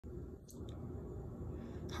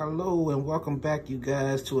Hello and welcome back, you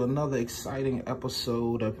guys, to another exciting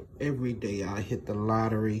episode of Every Day I Hit the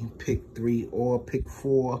Lottery, pick 3 or pick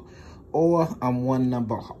 4, or I'm one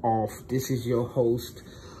number off. This is your host,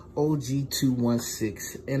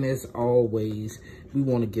 OG216, and as always, we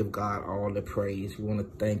want to give God all the praise. We want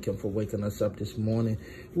to thank him for waking us up this morning.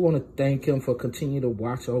 We want to thank him for continuing to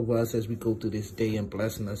watch over us as we go through this day and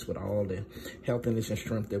blessing us with all the healthiness and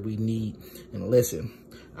strength that we need. And listen,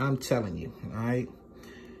 I'm telling you, all right,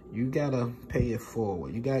 you gotta pay it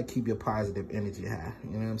forward. You gotta keep your positive energy high. You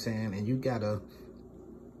know what I'm saying? And you gotta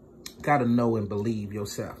know and believe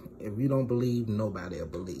yourself. If you don't believe, nobody will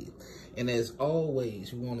believe. And as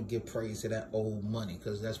always, we want to give praise to that old money,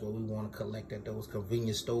 because that's what we want to collect at those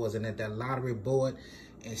convenience stores and at that lottery board,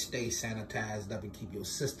 and stay sanitized up and keep your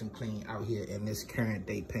system clean out here in this current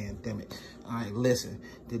day pandemic. All right, listen,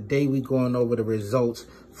 today we going over the results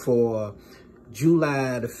for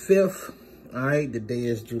July the 5th. All right, the day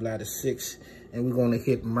is July the 6th, and we're going to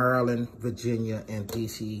hit Maryland, Virginia, and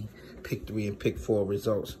DC pick 3 and pick 4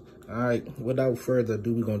 results. All right, without further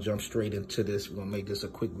ado, we're going to jump straight into this. We're going to make this a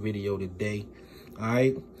quick video today. All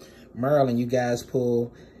right, Maryland, you guys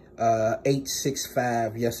pulled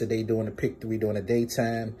 865 yesterday during the pick 3 during the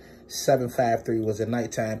daytime. 753 was a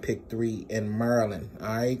nighttime pick 3 in Maryland.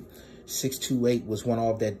 All right, 628 was one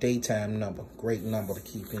off that daytime number. Great number to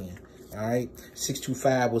keep in. All right,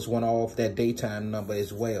 625 was one off that daytime number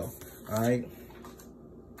as well. All right,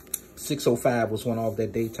 605 was one off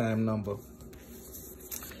that daytime number,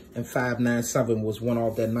 and 597 was one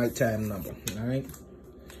off that nighttime number. All right,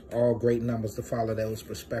 all great numbers to follow those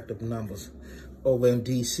respective numbers. Over in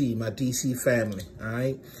DC, my DC family. All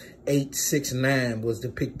right, 869 was the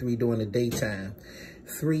pick 3 during the daytime.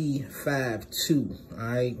 352. All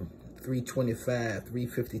right. 325,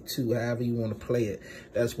 352, however you want to play it.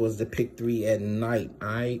 That was the pick 3 at night. All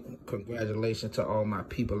right, congratulations to all my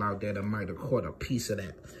people out there that might have caught a piece of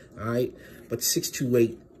that. All right, but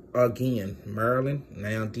 628 again, Maryland,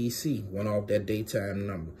 now DC, one off that daytime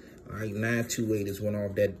number. All right, 928 is one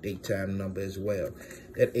off that daytime number as well.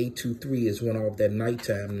 That 823 is one off that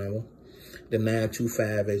nighttime number. The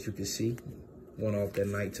 925, as you can see, one off that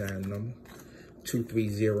nighttime number.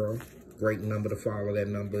 230. Great number to follow that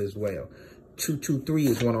number as well. 223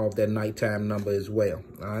 is one off that nighttime number as well.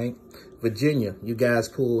 All right. Virginia, you guys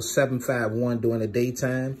pulled 751 during the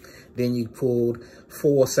daytime. Then you pulled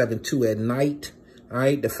 472 at night. All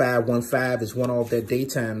right. The 515 is one off that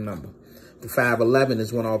daytime number. The 511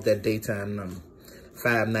 is one off that daytime number.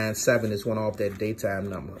 597 is one off that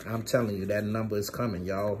daytime number. I'm telling you, that number is coming,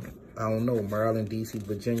 y'all. I don't know, Maryland, DC,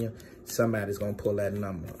 Virginia, somebody's going to pull that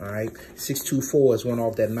number, all right? 624 is one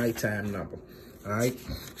off that nighttime number, all right?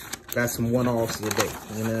 Got some one-offs today,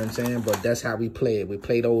 you know what I'm saying? But that's how we play it. We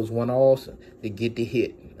play those one-offs to get the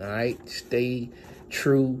hit, all right? Stay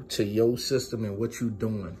true to your system and what you're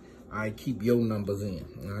doing, all right? Keep your numbers in,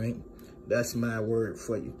 all right? That's my word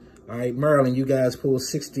for you, all right? Maryland, you guys pulled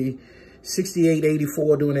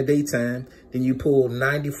 6884 during the daytime. Then you pulled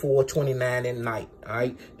 9429 at night. All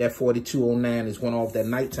right. That 4209 is one off that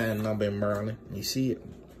nighttime number in Maryland. You see it.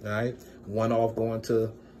 All right. One off going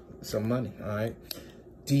to some money. All right.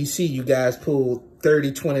 DC, you guys pulled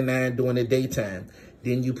 3029 during the daytime.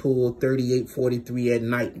 Then you pulled 3843 at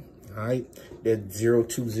night. All right. That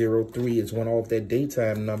 0203 is one off that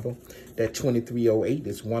daytime number. That 2308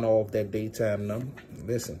 is one off that daytime number.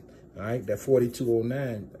 Listen. All right, that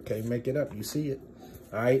 4209, okay, make it up. You see it.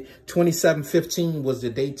 All right, 2715 was the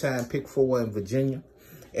daytime pick 4 in Virginia,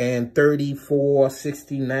 and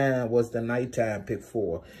 3469 was the nighttime pick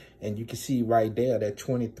 4. And you can see right there that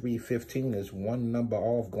 2315 is one number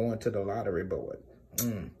off going to the lottery board.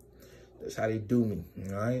 That's how they do me.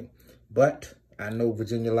 All right, but I know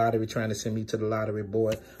Virginia Lottery trying to send me to the lottery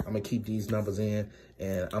board. I'm gonna keep these numbers in,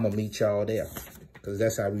 and I'm gonna meet y'all there, because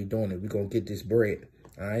that's how we doing it. We gonna get this bread.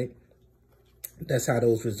 All right. That's how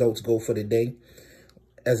those results go for the day.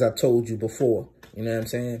 As I've told you before, you know what I'm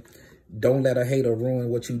saying? Don't let a hater ruin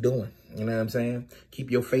what you're doing. You know what I'm saying? Keep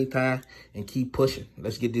your faith high and keep pushing.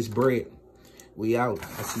 Let's get this bread. We out.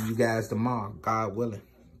 I'll see you guys tomorrow, God willing.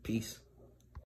 Peace.